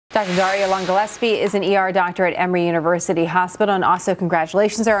Dr. Daria Long-Gillespie is an ER doctor at Emory University Hospital, and also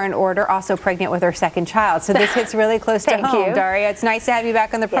congratulations are in order, also pregnant with her second child. So this hits really close to home, Daria. It's nice to have you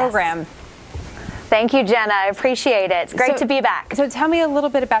back on the program. Yes. Thank you, Jenna. I appreciate it. It's great to be back. So tell me a little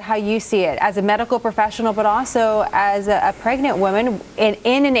bit about how you see it as a medical professional, but also as a pregnant woman in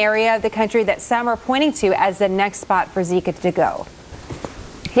an area of the country that some are pointing to as the next spot for Zika to go.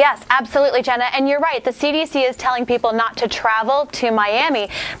 Yes, absolutely, Jenna. And you're right. The CDC is telling people not to travel to Miami,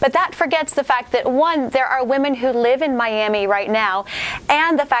 but that forgets the fact that, one, there are women who live in Miami right now,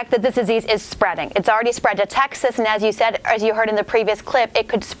 and the fact that this disease is spreading. It's already spread to Texas, and as you said, as you heard in the previous clip, it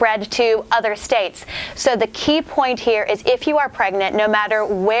could spread to other states. So the key point here is if you are pregnant, no matter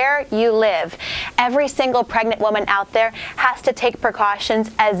where you live, every single pregnant woman out there has to take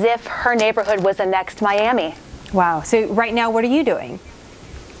precautions as if her neighborhood was the next Miami. Wow. So right now, what are you doing?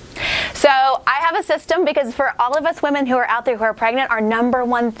 So I have a system because for all of us women who are out there who are pregnant, our number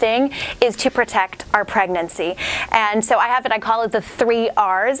one thing is to protect our pregnancy. And so I have it, I call it the 3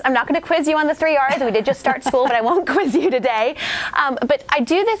 R's. I'm not going to quiz you on the 3 R's. We did just start school, but I won't quiz you today. But I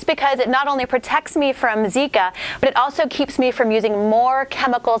do this because it not only protects me from Zika, but it also keeps me from using more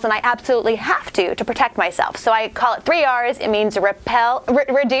chemicals than I absolutely have to protect myself. So I call it 3 R's. It means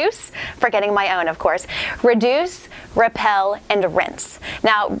reduce, forgetting my own, of course, reduce, repel, and rinse.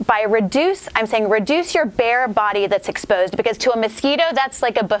 Now, by reduce, I'm saying reduce your bare body that's exposed, because to a mosquito, that's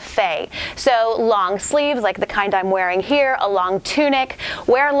like a buffet. So long sleeves, like the kind I'm wearing here, a long tunic,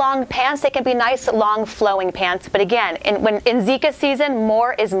 wear long pants. They can be nice, long flowing pants. But again, in Zika season,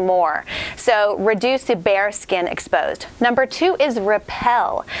 more is more. So reduce the bare skin exposed. Number 2 is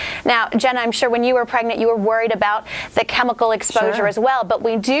repel. Now, Jenna, I'm sure when you were pregnant, you were worried about the chemical exposure as well. But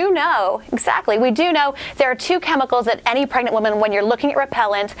we do know, we do know there are 2 chemicals that any pregnant woman, when you're looking at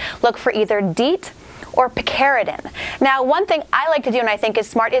repellent, look for either DEET or picaridin. Now, one thing I like to do and I think is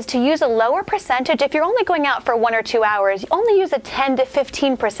smart is to use a lower percentage. If you're only going out for 1 or 2 hours, you only use a 10 to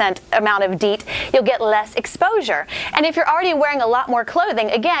 15% amount of DEET. You'll get less exposure. And if you're already wearing a lot more clothing,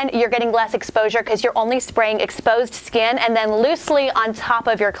 again, you're getting less exposure because you're only spraying exposed skin and then loosely on top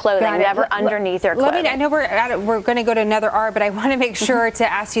of your clothing, never underneath your clothing. I know we're going to go to another R, but I want to make sure to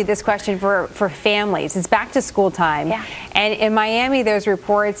ask you this question for families. It's back to school time. Yeah. And in Miami, there's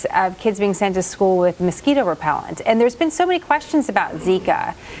reports of kids being sent to school with mosquito repellent. And there's been so many questions about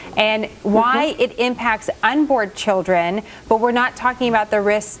Zika and why it impacts unborn children, but we're not talking about the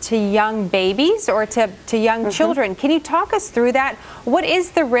risk to young babies or to young children. Can you talk us through that? What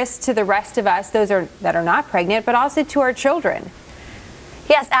is the risk to the rest of us, those that are not pregnant, but also to our children?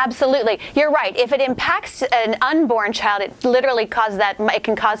 Yes, absolutely. You're right. If it impacts an unborn child, it literally it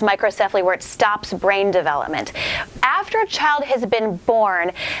can cause microcephaly where it stops brain development. After a child has been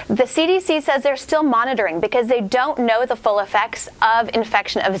born, the CDC says they're still monitoring because they don't know the full effects of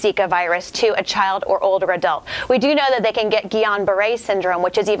infection of Zika virus to a child or older adult. We do know that they can get Guillain-Barré syndrome,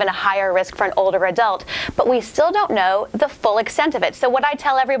 which is even a higher risk for an older adult, but we still don't know the full extent of it. So what I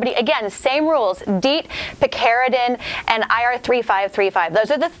tell everybody, again, same rules, DEET, picaridin, and IR3535. Those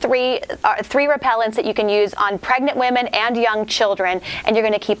are the three repellents that you can use on pregnant women and young children, and you're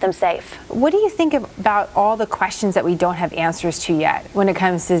going to keep them safe. What do you think about all the questions that we don't have answers to yet when it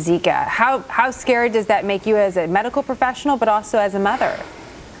comes to Zika? How scared does that make you as a medical professional, but also as a mother?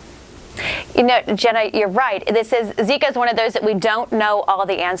 You know, Jenna, you're right. Zika is one of those that we don't know all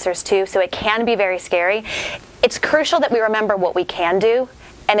the answers to, so it can be very scary. It's crucial that we remember what we can do.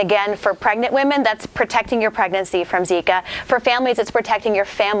 And again, for pregnant women, that's protecting your pregnancy from Zika. For families, it's protecting your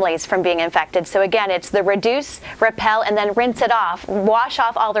families from being infected. So again, it's the reduce, repel, and then rinse it off. Wash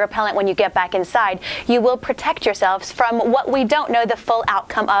off all the repellent when you get back inside. You will protect yourselves from what we don't know the full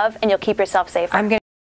outcome of, and you'll keep yourself safer.